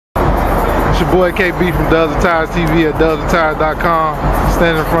It's your boy KB from Dubs and Tires TV at dubsandtires.com.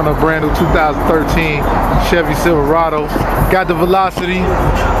 Standing in front of a brand new 2013 Chevy Silverado. Got the Velocity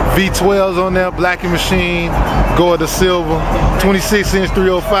V12s on there, blacking machine, gold to silver, 26-inch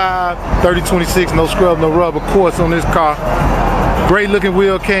 305, 30-26, no scrub, no rub, of course, on this car. Great looking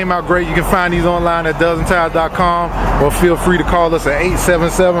wheel, came out great. You can find these online at dubsandtires.com or feel free to call us at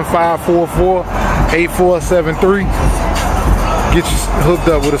 877-544-8473. Get you hooked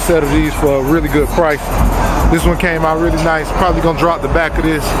up with a set of these for a really good price. This one came out really nice. Probably gonna drop the back of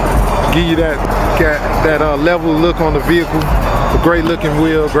this, give you that level look on the vehicle. A great looking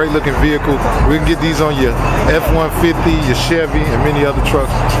wheel, great looking vehicle. We can get these on your F-150, your Chevy, and many other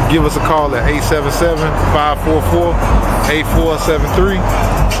trucks. Give us a call at 877-544-8473.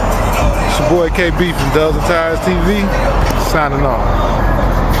 It's your boy KB from Dubs and Tires TV, signing off.